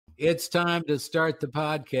It's time to start the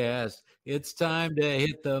podcast. It's time to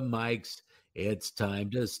hit the mics. It's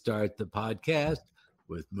time to start the podcast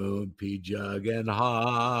with Moon, Pjugg and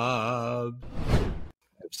Hobbs.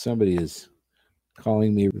 If somebody is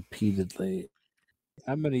calling me repeatedly,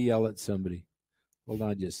 I'm going to yell at somebody. Hold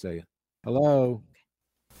on just a second. Hello?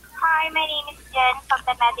 Hi, my name is Jen from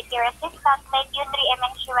the Medicare Assistant Lake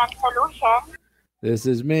U3M Insurance Solution. This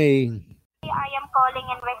is me. I am calling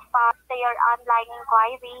in response to your online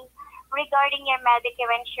inquiry regarding your Medicare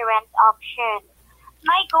insurance options.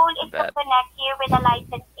 My goal is to connect you with a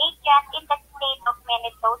licensed agent in the state of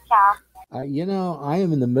Minnesota. I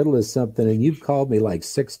am in the middle of something, and you've called me like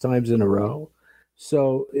 6 times in a row.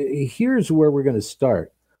 So here's where we're going to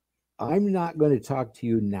start. I'm not going to talk to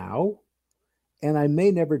you now, and I may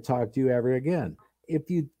never talk to you ever again. If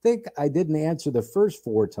you think I didn't answer the first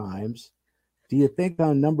 4 times, do you think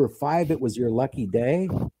on number 5 it was your lucky day?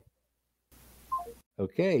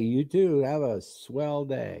 Okay, you too. Have a swell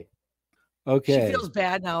day. Okay. She feels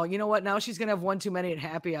bad now. You know what? Now she's going to have one too many at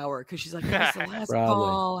happy hour because she's like, that's the last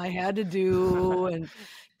call I had to do. And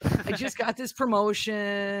I just got this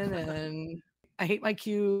promotion and I hate my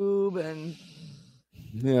cube. And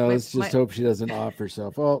yeah, let's just hope she doesn't off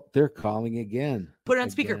herself. Oh, they're calling again. Put it on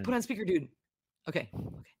speaker. Put it on speaker, dude. Okay.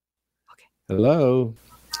 Hello.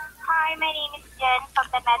 Hi, my name is Jen from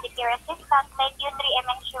the Medicare Assistant Lake U3M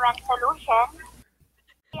Insurance Solution.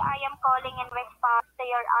 I am calling in response to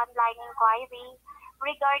your online inquiry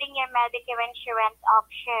regarding your Medicare insurance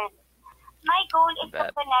options. My goal is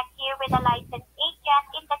to connect you with a licensed agent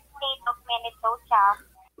in the state of Minnesota.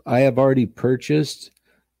 I have already purchased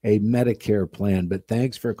a Medicare plan, but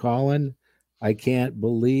thanks for calling. I can't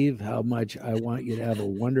believe how much I want you to have a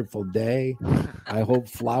wonderful day. I hope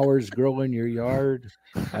flowers grow in your yard.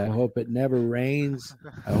 I hope it never rains.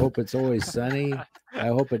 I hope it's always sunny. I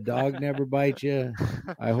hope a dog never bites you.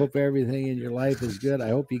 I hope everything in your life is good. I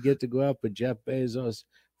hope you get to go up with Jeff Bezos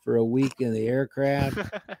for a week in the aircraft.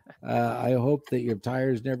 I hope that your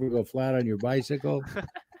tires never go flat on your bicycle.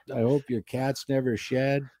 I hope your cats never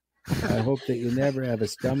shed. I hope that you never have a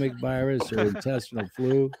stomach virus or intestinal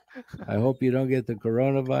flu. I hope you don't get the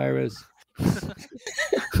coronavirus.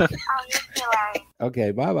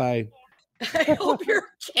 Okay, bye-bye. I hope your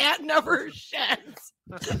cat never sheds.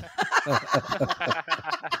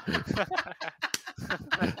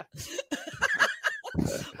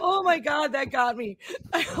 Oh my God, that got me.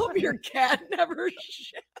 I hope your cat never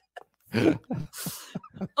sheds.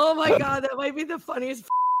 Oh my God, that might be the funniest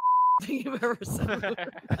thing you've ever said.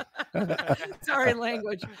 Sorry,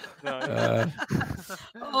 language.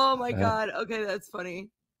 Oh my God. Okay, that's funny.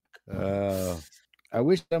 I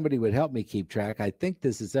wish somebody would help me keep track. I think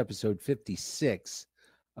this is episode 56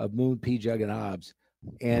 of Moon, Pjugg and Hobbs.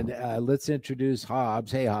 And let's introduce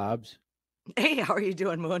Hobbs. Hey, Hobbs. Hey, how are you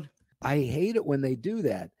doing, Moon? I hate it when they do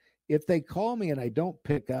that. If they call me and I don't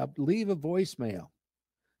pick up, leave a voicemail.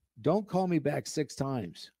 Don't call me back 6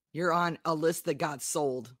 times. You're on a list that got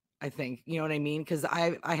sold, I think. You know what I mean? Because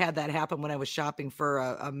I had that happen when I was shopping for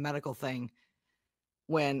a medical thing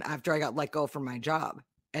after I got let go from my job.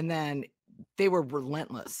 And then they were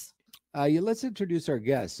relentless. Let's introduce our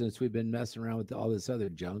guest since we've been messing around with all this other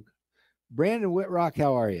junk. Brandon Whitrock,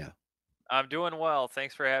 how are you? I'm doing well.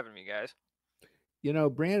 Thanks for having me, guys. You know,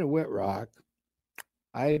 Brandon Whitrock,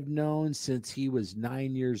 I've known since he was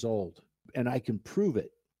 9 years old, and I can prove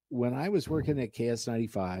it. When I was working at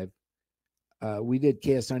KS95, we did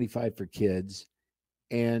KS95 for kids,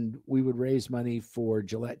 and we would raise money for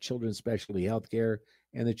Gillette Children's Specialty Healthcare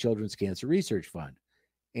and the Children's Cancer Research Fund.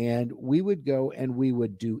 And we would go and we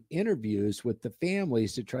would do interviews with the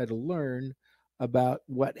families to try to learn about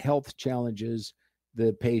what health challenges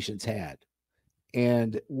the patients had.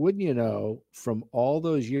 And wouldn't you know, from all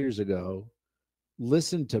those years ago,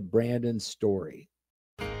 listen to Brandon's story.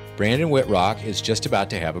 Brandon Whitrock is just about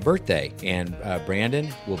to have a birthday, and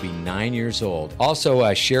Brandon will be 9 years old.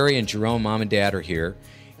 Also, Sherry and Jerome, mom and dad, are here.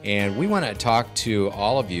 And we want to talk to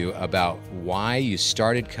all of you about why you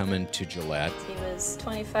started coming to Gillette. He was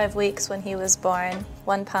 25 weeks when he was born,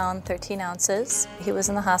 1 pound, 13 ounces. He was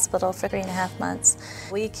in the hospital for 3.5 months.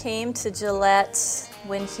 We came to Gillette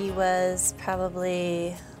when he was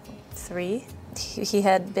probably 3. He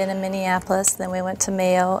had been in Minneapolis, then we went to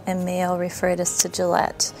Mayo, and Mayo referred us to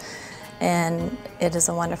Gillette. And it is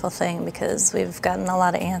a wonderful thing because we've gotten a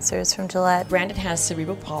lot of answers from Gillette. Brandon has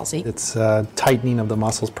cerebral palsy. It's tightening of the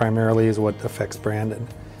muscles primarily is what affects Brandon,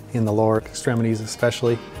 in the lower extremities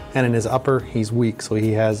especially. And in his upper, he's weak, so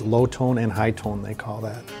he has low tone and high tone, they call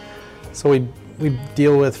that. So we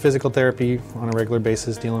deal with physical therapy on a regular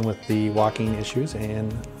basis, dealing with the walking issues,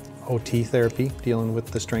 and OT therapy, dealing with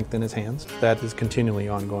the strength in his hands. That is continually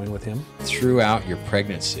ongoing with him. Throughout your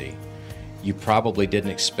pregnancy, you probably didn't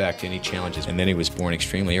expect any challenges, and then he was born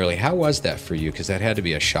extremely early. How was that for you? Because that had to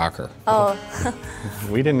be a shocker. Oh,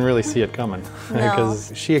 We didn't really see it coming No.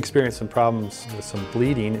 because she experienced some problems with some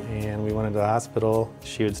bleeding, and we went into the hospital.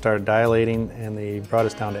 She had started dilating, and they brought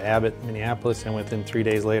us down to Abbott, Minneapolis, and within 3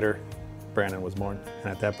 days later, Brandon was born.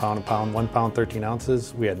 And at that 1 pound, 13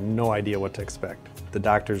 ounces, we had no idea what to expect. The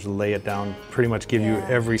doctors lay it down, pretty much give you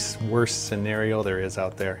every worst scenario there is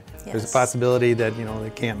out there. There's a Yes. possibility that, they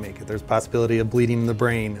can't make it. There's a possibility of bleeding in the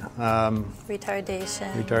brain,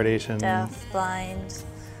 retardation, deaf, blind.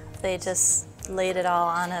 They just laid it all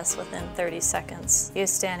on us within 30 seconds. You're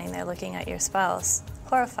standing there looking at your spouse,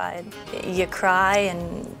 horrified. You cry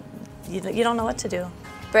and you don't know what to do.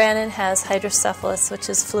 Brandon has hydrocephalus, which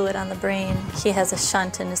is fluid on the brain. He has a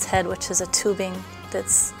shunt in his head, which is a tubing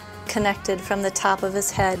that's connected from the top of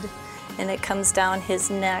his head, and it comes down his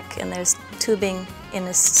neck, and there's tubing in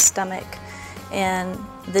his stomach. And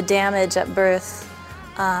the damage at birth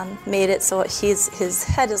made it so his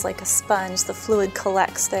head is like a sponge. The fluid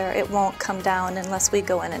collects there. It won't come down unless we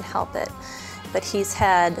go in and help it. But he's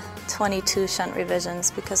had 22 shunt revisions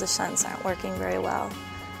because the shunts aren't working very well.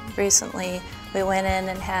 Recently, we went in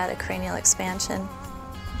and had a cranial expansion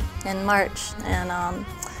in March, and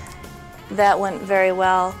that went very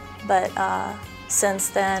well. But since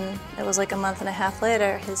then, it was like a month and a half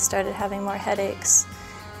later, he started having more headaches.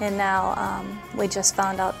 And now we just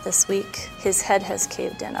found out this week his head has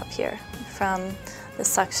caved in up here from the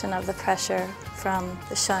suction of the pressure from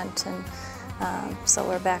the shunt. And so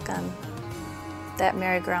we're back on that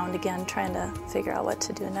merry-go-round again, trying to figure out what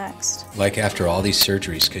to do next. Like after all these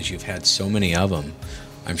surgeries, because you've had so many of them,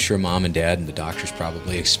 I'm sure mom and dad and the doctors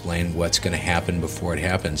probably explain what's going to happen before it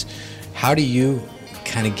happens. How do you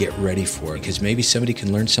kind of get ready for it? Because maybe somebody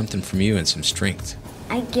can learn something from you and some strength.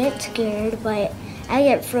 I get scared, but I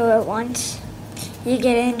get through it once. You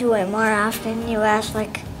get into it more often. You last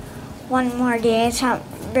like one more day. It's not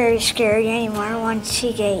very scary anymore once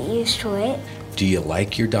you get used to it. Do you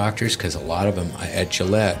like your doctors? Because a lot of them at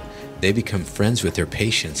Gillette, they become friends with their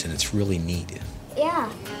patients, and it's really neat. Yeah,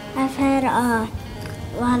 I've had a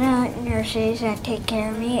lot of nurses that take care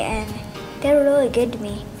of me, and they're really good to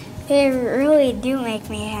me. They really do make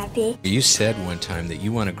me happy. You said one time that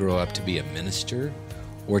you want to grow up to be a minister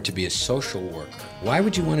or to be a social worker. Why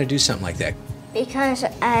would you want to do something like that? Because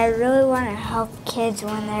I really want to help kids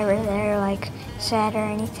whenever they're like sad or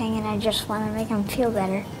anything, and I just want to make them feel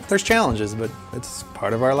better. There's challenges, but it's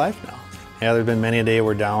part of our life now. Yeah, there's been many a day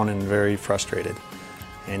we're down and very frustrated.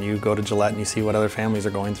 And you go to Gillette and you see what other families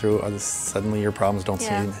are going through, suddenly your problems don't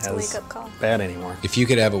seem it's a as wake-up call. bad anymore. If you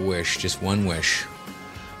could have a wish, just one wish,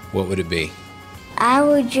 what would it be? I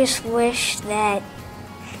would just wish that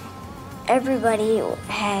everybody with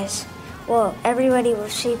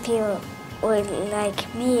CP would,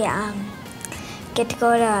 like me, get to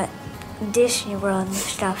go to Disney World and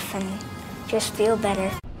stuff and just feel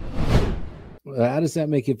better. How does that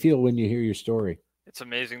make you feel when you hear your story? It's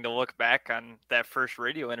amazing to look back on that first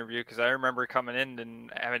radio interview, because I remember coming in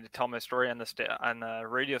and having to tell my story on the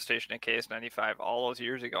radio station at KS95 all those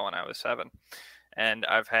years ago when I was 7. And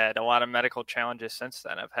I've had a lot of medical challenges since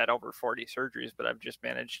then. I've had over 40 surgeries, but I've just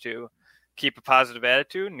managed to keep a positive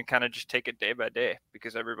attitude and kind of just take it day by day,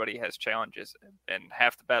 because everybody has challenges, and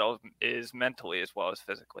half the battle is mentally as well as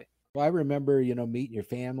physically. Well, I remember, meeting your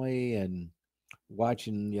family and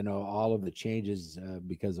watching, all of the changes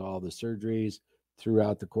because of all the surgeries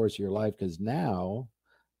throughout the course of your life, because now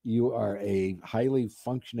you are a highly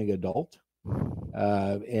functioning adult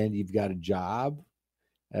and you've got a job.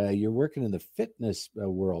 You're working in the fitness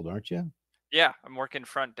world, aren't you? Yeah, I'm working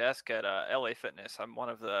front desk at LA Fitness. I'm one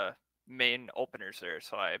of the main openers there.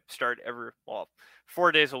 So I start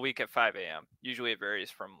 4 days a week at 5 a.m. Usually it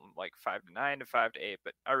varies from like 5 to 9 to 5 to 8,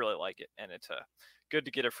 but I really like it. And it's good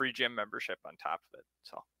to get a free gym membership on top of it.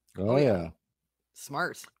 So. Oh yeah.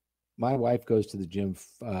 Smart. My wife goes to the gym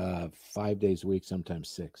 5 days a week, sometimes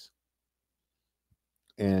 6.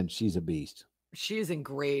 And she's a beast. She is in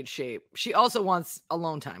great shape. She also wants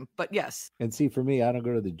alone time, but yes. And see, for me, I don't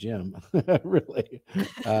go to the gym, really.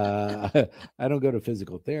 I don't go to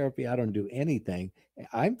physical therapy. I don't do anything.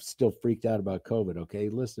 I'm still freaked out about COVID, okay?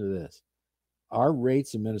 Listen to this. Our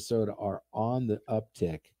rates in Minnesota are on the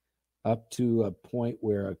uptick, up to a point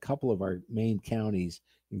where a couple of our main counties,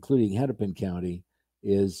 including Hennepin County,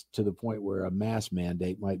 is to the point where a mask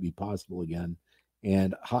mandate might be possible again.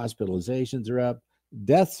 And hospitalizations are up,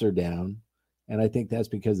 deaths are down. And I think that's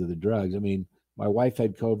because of the drugs. I mean, my wife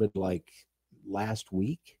had COVID like last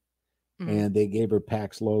week, and they gave her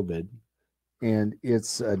Paxlovid. and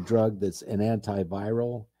it's a drug that's an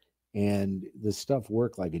antiviral, and the stuff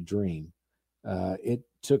worked like a dream. It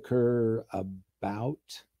took her about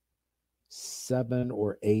 7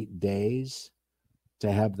 or 8 days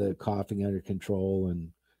to have the coughing under control,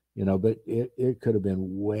 and but it could have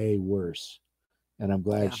been way worse. And I'm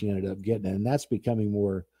glad she ended up getting it, and that's becoming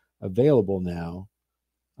more available now.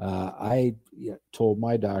 I told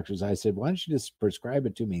my doctors, I said, why don't you just prescribe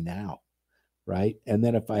it to me now, right? And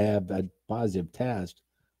then if I have a positive test,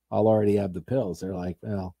 I'll already have the pills. They're like,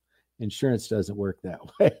 well, insurance doesn't work that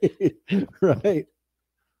way, right?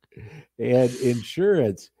 And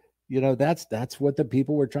insurance, that's what the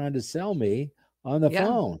people were trying to sell me on the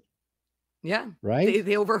phone. Yeah. Right.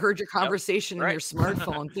 They overheard your conversation in Right. your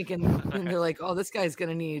smartphone, thinking, and they're like, oh, this guy's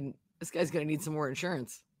gonna need some more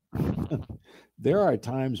insurance. There are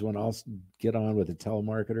times when I'll get on with a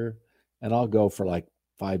telemarketer and I'll go for like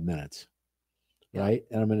 5 minutes. Right.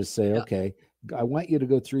 And I'm going to say, okay, I want you to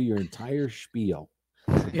go through your entire spiel.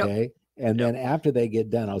 Okay. And then after they get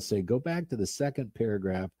done, I'll say, go back to the second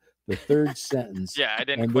paragraph, the third sentence. Yeah, I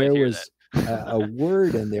didn't and quite there hear was a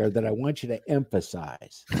word in there that I want you to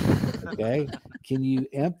emphasize. Okay. Can you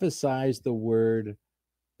emphasize the word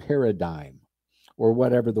paradigm or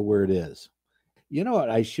whatever the word is? You know what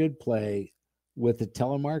I should play with the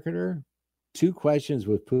telemarketer? 2 questions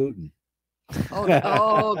with Putin.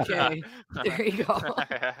 Oh, okay. There you go.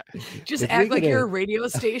 Just If act we like could you're a have- radio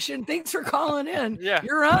station. Thanks for calling in. Yeah.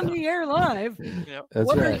 You're on the air live. Yep. That's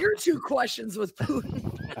What are right. your 2 questions with Putin?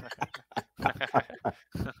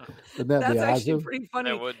 Wouldn't that That's be actually awesome? pretty funny.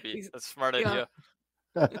 That would be. That's a smart Yeah.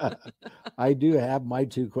 idea. I do have my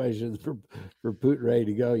 2 questions for Putin ready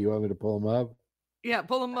to go. You want me to pull them up? Yeah,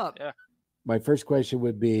 pull them up. Yeah. My first question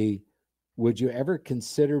would be, would you ever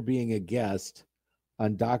consider being a guest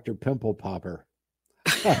on Dr. Pimple Popper?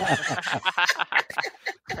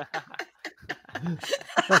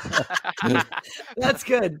 That's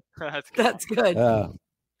good. That's good. That's good.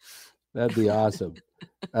 That'd be awesome.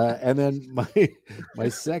 And then my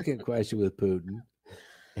second question with Putin,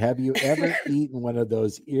 have you ever eaten one of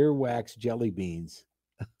those earwax jelly beans?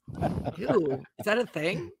 Ew, is that a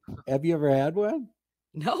thing? Have you ever had one?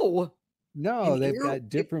 No. No, An they've ear- got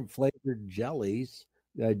different flavored jellies,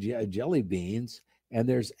 jelly beans. And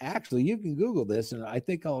there's actually, you can Google this, and I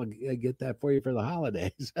think I'll get that for you for the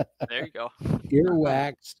holidays. There you go.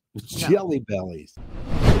 Earwax jelly bellies.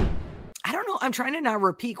 I don't know. I'm trying to not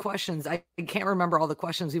repeat questions. I can't remember all the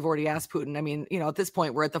questions we've already asked Putin. I mean, at this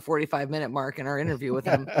point, we're at the 45-minute mark in our interview with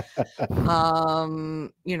him.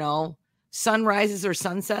 Sunrises or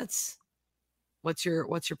sunsets? What's your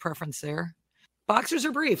preference there? Boxers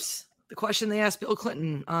or briefs? The question they asked Bill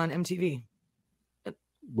Clinton on MTV.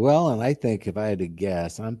 Well, and I think if I had to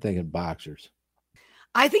guess, I'm thinking boxers.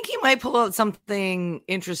 I think he might pull out something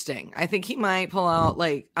interesting. I think he might pull out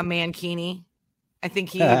like a mankini. I think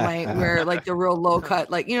he might wear like the real low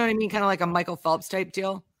cut, like, you know what I mean? Kind of like a Michael Phelps type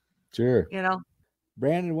deal. Sure.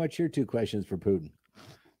 Brandon, what's your 2 questions for Putin?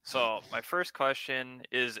 So my first question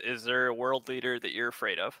is there a world leader that you're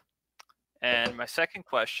afraid of? And my second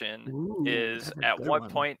question is, that's a at good what one.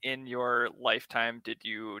 point in your lifetime did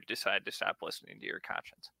you decide to stop listening to your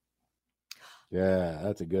conscience? Yeah,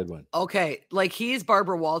 that's a good one. Okay, like he's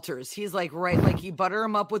Barbara Walters. He's like, right, like you butter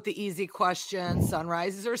him up with the easy question,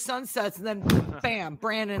 sunrises or sunsets, and then bam,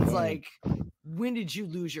 Brandon's like, when did you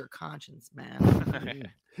lose your conscience, man?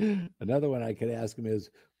 Another one I could ask him is,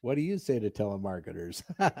 what do you say to telemarketers?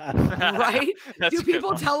 Right? That's Do a good people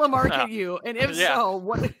one. telemarket you? And if Yeah. so,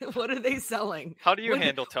 what are they selling? How do you When-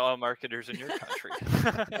 handle telemarketers in your country?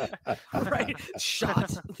 Right?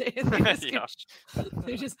 Shot.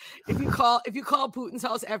 They just if you call Putin's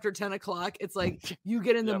house after 10 o'clock, it's like you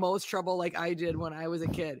get in the Yep. most trouble like I did when I was a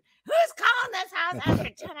kid. Who's calling this house after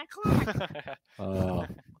 10 o'clock?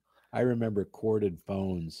 I remember corded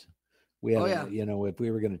phones. We had, Oh, yeah. if we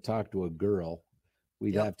were going to talk to a girl,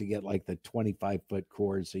 we'd Yep. have to get like the 25-foot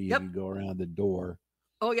cord so you Yep. could go around the door,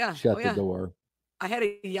 Oh yeah. shut Oh, yeah. the door. I had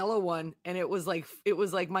a yellow one, and it was like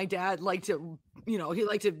my dad liked to, he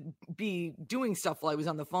liked to be doing stuff while I was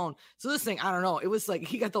on the phone. So this thing, I don't know, it was like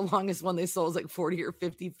he got the longest one they sold was like 40 or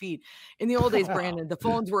 50 feet. In the old days, Brandon, the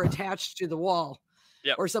phones were attached to the wall.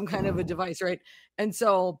 Yep. Or some kind of a device, right? And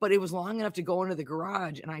so, but it was long enough to go into the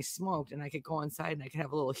garage, and I smoked, and I could go inside, and I could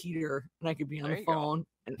have a little heater, and I could be on There the you go. phone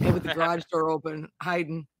and with the garage door open,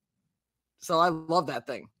 hiding. So I love that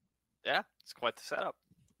thing. Yeah, it's quite the setup.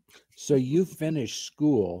 So you finished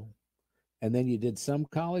school and then you did some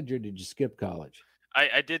college, or did you skip college?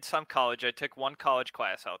 I did some college. I took one college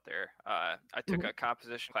class out there. I took Mhm. a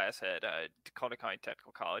composition class at Dakota County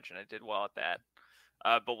Technical College, and I did well at that.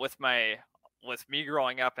 But with my with me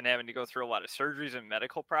growing up and having to go through a lot of surgeries and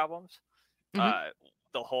medical problems,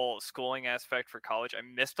 the whole schooling aspect for college, I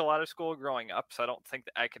missed a lot of school growing up, so I don't think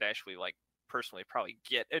that I could actually like personally probably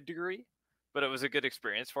get a degree, but it was a good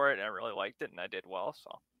experience for it, and I really liked it, and I did well.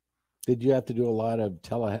 So, did you have to do a lot of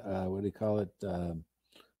what do you call it,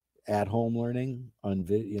 at home learning on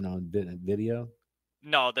video?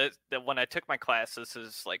 No, the when I took my class, this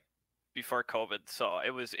is like before COVID, so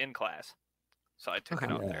it was in class. So I took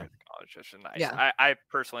it out there at college, which is nice. Yeah. I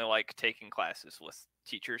personally like taking classes with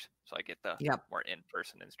teachers, so I get the more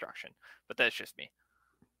in-person instruction. But that's just me.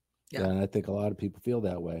 Yeah, and I think a lot of people feel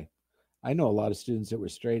that way. I know a lot of students that were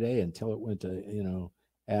straight A until it went to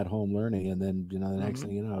at home learning, and then the next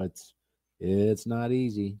thing you know, it's not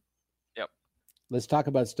easy. Yep. Let's talk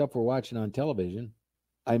about stuff we're watching on television.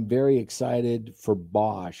 I'm very excited for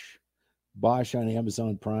Bosch on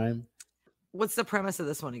Amazon Prime. What's the premise of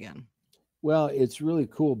this one again? Well, it's really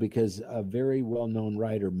cool because a very well-known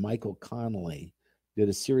writer, Michael Connelly, did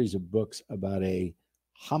a series of books about a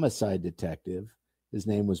homicide detective. His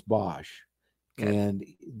name was Bosch. Okay. And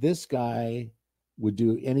this guy would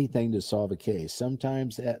do anything to solve a case.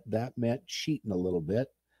 Sometimes that meant cheating a little bit,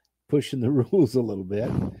 pushing the rules a little bit,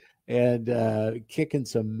 and kicking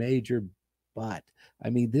some major butt. I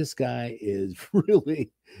mean, this guy is really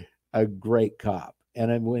a great cop.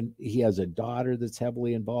 And when he has a daughter that's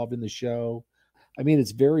heavily involved in the show, I mean,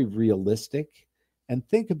 it's very realistic. And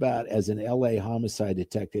think about, as an LA homicide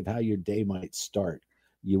detective, how your day might start.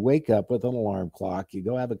 You wake up with an alarm clock, you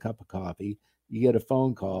go have a cup of coffee, you get a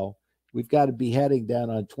phone call. We've got a beheading down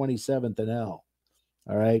on 27th and L.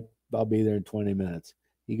 All right, I'll be there in 20 minutes.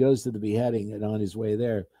 He goes to the beheading, and on his way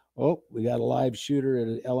there, oh, we got a live shooter at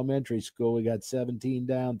an elementary school. We got 17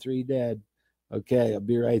 down, 3 dead. Okay, I'll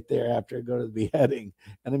be right there after I go to the beheading.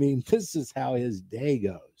 And I mean, this is how his day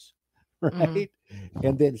goes, right?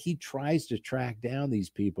 And then he tries to track down these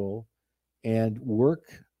people and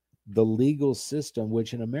work the legal system,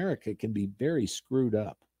 which in America can be very screwed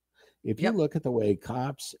up. If you look at the way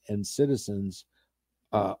cops and citizens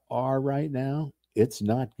are right now, it's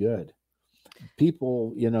not good.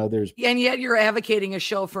 People, there's... And yet you're advocating a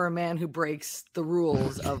show for a man who breaks the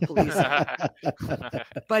rules of policing.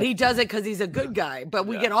 But he does it because he's a good guy. But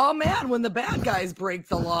we get all mad when the bad guys break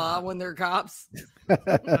the law when they're cops.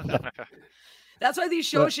 That's why these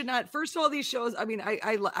shows should not... First of all, these shows, I mean,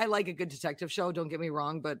 I like a good detective show, don't get me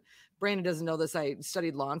wrong, but Brandon doesn't know this. I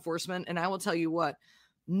studied law enforcement, and I will tell you what,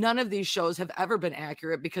 none of these shows have ever been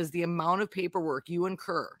accurate because the amount of paperwork you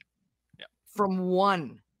incur from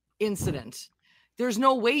one incident, there's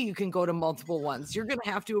no way you can go to multiple ones. You're going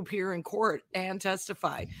to have to appear in court and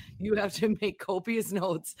testify. You have to make copious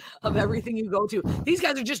notes of everything you go to. These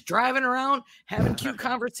guys are just driving around, having cute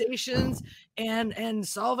conversations and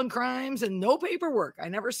solving crimes and no paperwork. I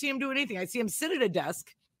never see them do anything. I see them sit at a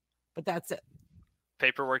desk, but that's it.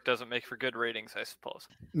 Paperwork doesn't make for good ratings, I suppose.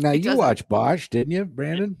 Now, you watched Bosch, didn't you,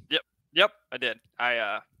 Brandon? Yep, I did.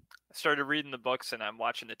 I started reading the books, and I'm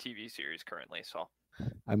watching the TV series currently, so...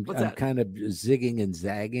 I'm kind of zigging and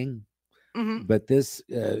zagging, but this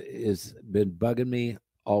has been bugging me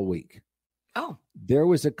all week. Oh, there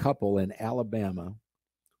was a couple in Alabama.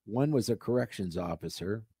 One was a corrections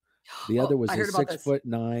officer. The other was a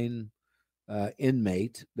 6'9"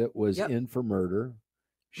 inmate that was in for murder.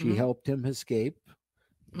 She helped him escape.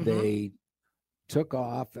 They took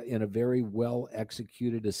off in a very well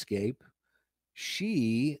executed escape.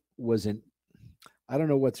 She was I don't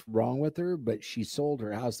know what's wrong with her, but she sold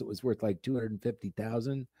her house that was worth like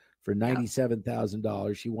 $250,000 for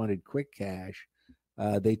 $97,000. She wanted quick cash.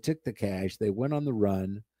 They took the cash. They went on the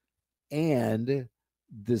run, and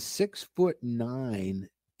the 6'9"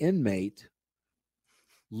 inmate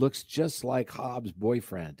looks just like Hobbs'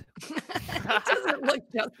 boyfriend. It doesn't look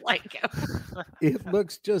just like him. It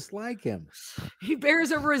looks just like him. He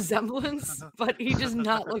bears a resemblance, but he does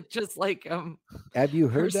not look just like him. Have you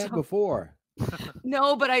heard that before?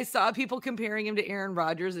 No, but I saw people comparing him to Aaron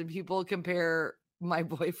Rodgers, and people compare my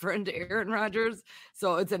boyfriend to Aaron Rodgers.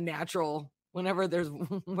 So it's a natural. Wherever there's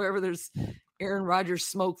Aaron Rodgers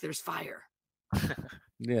smoke, there's fire.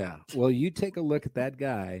 Yeah. Well, you take a look at that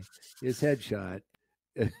guy, his headshot.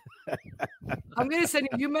 I'm going to send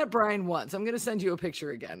you met Brian once. I'm going to send you a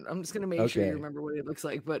picture again. I'm just going to make sure you remember what it looks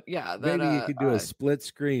like. But yeah, maybe you could do a split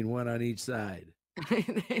screen, one on each side.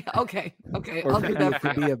 Okay. Or I'll do that. It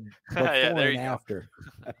could be a before and after.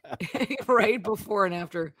 Right, before and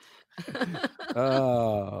after.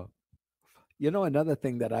 Another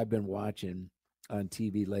thing that I've been watching on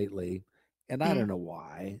TV lately, and I don't know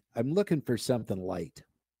why, I'm looking for something light.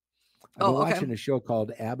 I've been watching a show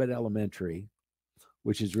called Abbott Elementary,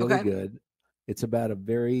 which is really good. It's about a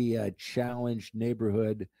very challenged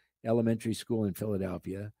neighborhood elementary school in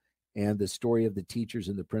Philadelphia, and the story of the teachers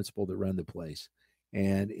and the principal that run the place.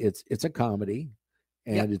 And it's a comedy,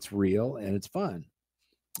 and it's real, and it's fun.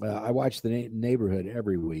 I watch the neighborhood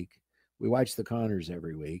every week. We watch the Connors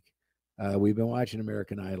every week. We've been watching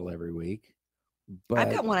American Idol every week. But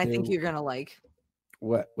I've got one I think you're gonna like.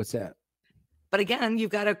 What's that? But again,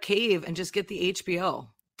 you've got to cave and just get the HBO.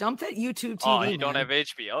 Dump that YouTube TV. Oh, you don't have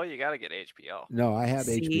HBO? You got to get HBO. No, I have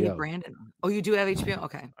HBO. Brandon. Oh, you do have HBO?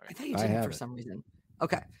 Okay. I thought you didn't for some reason.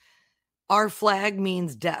 Okay. Our Flag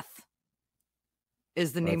Means Death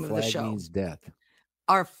is the name of the show. Our Flag Means Death.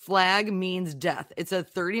 Our Flag Means Death. It's a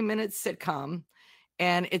 30-minute sitcom,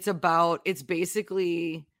 and it's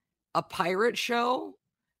basically a pirate show,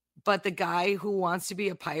 but the guy who wants to be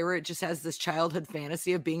a pirate just has this childhood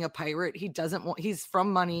fantasy of being a pirate. He's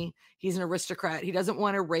from money. He's an aristocrat. He doesn't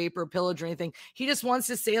want to rape or pillage or anything. He just wants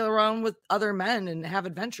to sail around with other men and have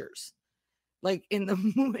adventures, like in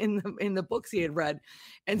the books he had read.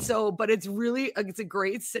 And so, but it's a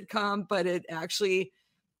great sitcom, but it actually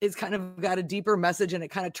is kind of got a deeper message, and it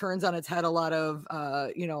kind of turns on its head a lot of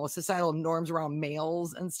societal norms around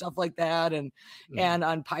males and stuff like that, and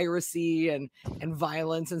on piracy and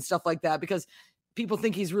violence and stuff like that, because people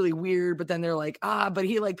think he's really weird, but then they're like, but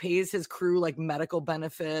he like pays his crew like medical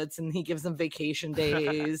benefits, and he gives them vacation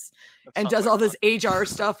days and does all this HR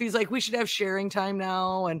stuff. He's like, we should have sharing time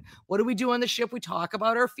now, and what do we do on the ship? We talk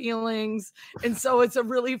about our feelings. And so it's a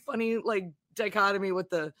really funny like dichotomy with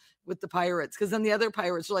the pirates, because then the other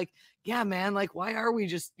pirates are like, yeah man, like why are we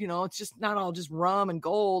just, it's just not all just rum and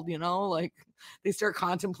gold, like they start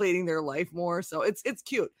contemplating their life more. So it's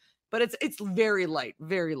cute, but it's very light.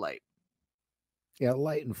 Yeah,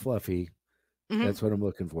 light and fluffy. Mm-hmm. That's what I'm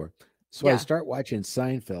looking for. So I start watching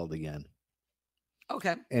Seinfeld again.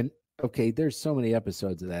 Okay. And there's so many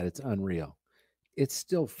episodes of that, it's unreal. It's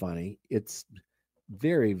still funny. It's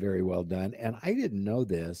very, very well done. And I didn't know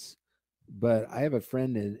this, but I have a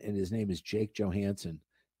friend, and his name is Jake Johansson.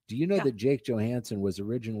 Do you know that Jake Johansson was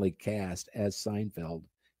originally cast as Seinfeld,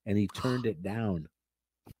 and he turned it down?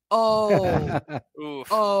 Oh,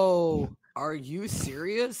 oh, are you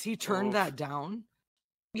serious? He turned that down?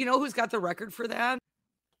 You know who's got the record for that?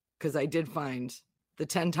 Because I did find the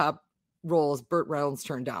 10 top roles Burt Reynolds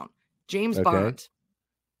turned down. James Bond,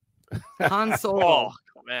 Han Solo,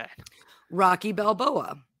 man. Rocky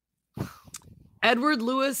Balboa, Edward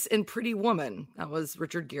Lewis in Pretty Woman. That was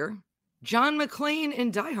Richard Gere. John McClane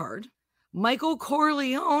in Die Hard. Michael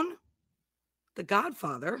Corleone, The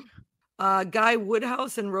Godfather. Guy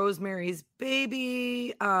Woodhouse in Rosemary's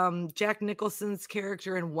Baby. Jack Nicholson's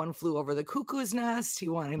character in One Flew Over the Cuckoo's Nest. He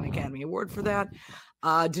won an Academy Award for that.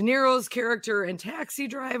 De Niro's character in Taxi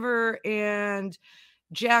Driver, and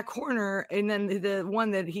Jack Horner. And then the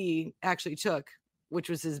one that he actually took, which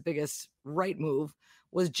was his biggest right move,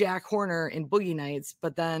 was Jack Horner in Boogie Nights,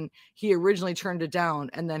 but then he originally turned it down,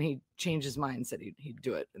 and then he changed his mind and said he'd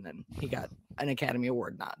do it, and then he got an Academy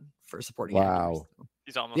Award nod for supporting actors.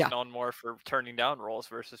 He's almost known more for turning down roles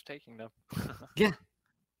versus taking them. Yeah.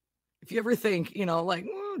 If you ever think,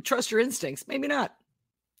 trust your instincts, maybe not.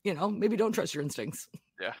 Maybe don't trust your instincts.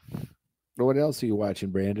 Yeah. What else are you watching,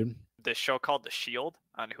 Brandon? This show called The Shield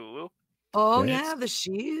on Hulu. Oh, yeah, The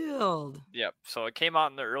Shield. Yep. So it came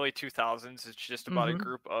out in the early 2000s. It's just about a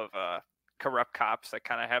group of corrupt cops that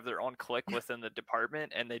kind of have their own clique within the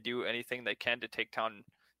department, and they do anything they can to take down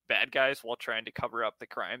bad guys while trying to cover up the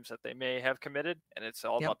crimes that they may have committed. And it's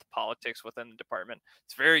all about the politics within the department.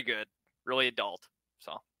 It's very good, really adult.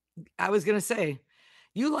 So I was going to say,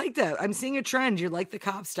 you like that. I'm seeing a trend. You like the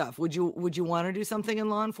cop stuff. Would you want to do something in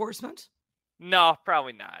law enforcement? No,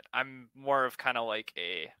 probably not. I'm more of kind of like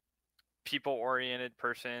a people-oriented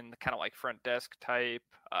person, kind of like front desk type,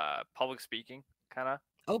 public speaking kind of.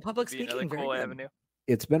 Oh, public speaking, another cool avenue.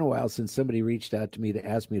 It's been a while since somebody reached out to me to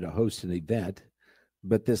ask me to host an event,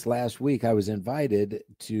 but this last week I was invited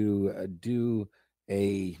to do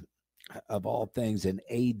of all things, an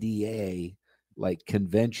ADA like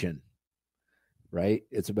convention, right?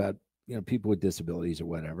 It's about people with disabilities or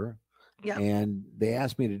whatever. Yeah. And they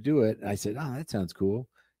asked me to do it. And I said, oh, that sounds cool.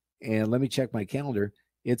 And let me check my calendar.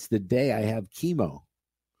 It's the day I have chemo.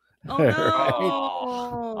 Oh, no. Right?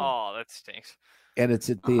 Oh, that stinks. And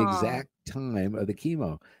it's at the exact time of the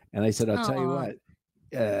chemo. And I said, I'll tell you what.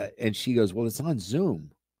 And she goes, well, it's on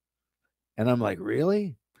Zoom. And I'm like,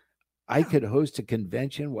 really? I could host a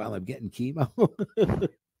convention while I'm getting chemo?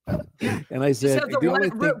 And I said,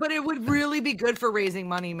 but it would really be good for raising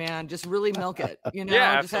money, man. Just really milk it.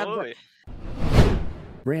 Yeah, just absolutely.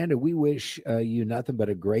 Brandon, we wish you nothing but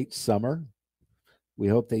a great summer. We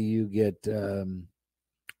hope that you get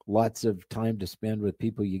lots of time to spend with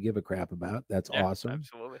people you give a crap about. That's awesome.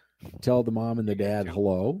 Absolutely. Tell the mom and the dad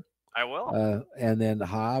hello. I will. And then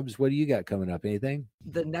Hobbs, what do you got coming up? Anything?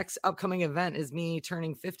 The next upcoming event is me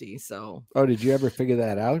turning 50. So. Oh, did you ever figure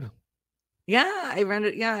that out? Yeah, I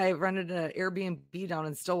rented an Airbnb down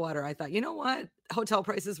in Stillwater. I thought, you know what? Hotel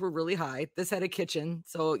prices were really high. This had a kitchen,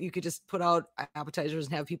 so you could just put out appetizers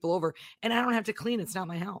and have people over, and I don't have to clean. It's not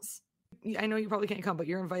my house. I know you probably can't come, but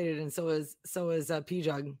you're invited, and so is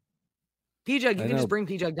Pjugg. Pjugg, you can just bring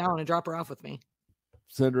Pjugg down and drop her off with me.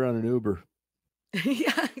 Send her on an Uber.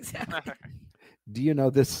 Yeah, exactly. Do you know,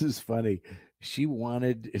 this is funny. She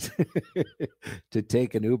wanted to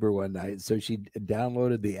take an Uber one night, so she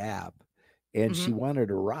downloaded the app. And she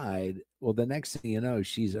wanted a ride. Well, the next thing you know,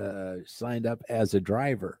 she's signed up as a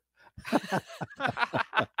driver.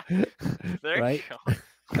 Right?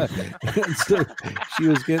 And so she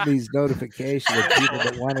was getting these notifications of people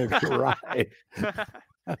that wanted to ride.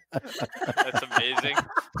 That's amazing.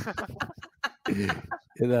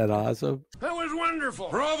 Isn't that awesome? That was wonderful.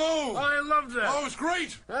 Bravo! I loved that. Oh, it was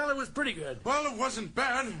great. Well, it was pretty good. Well, it wasn't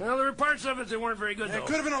bad. Well, there were parts of it that weren't very good, though. It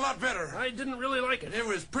could have been a lot better. I didn't really like it. It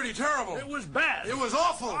was pretty terrible. It was bad. It was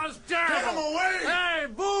awful. It was terrible. Get him away! Hey,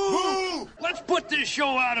 boo! Boo! Let's put this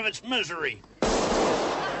show out of its misery.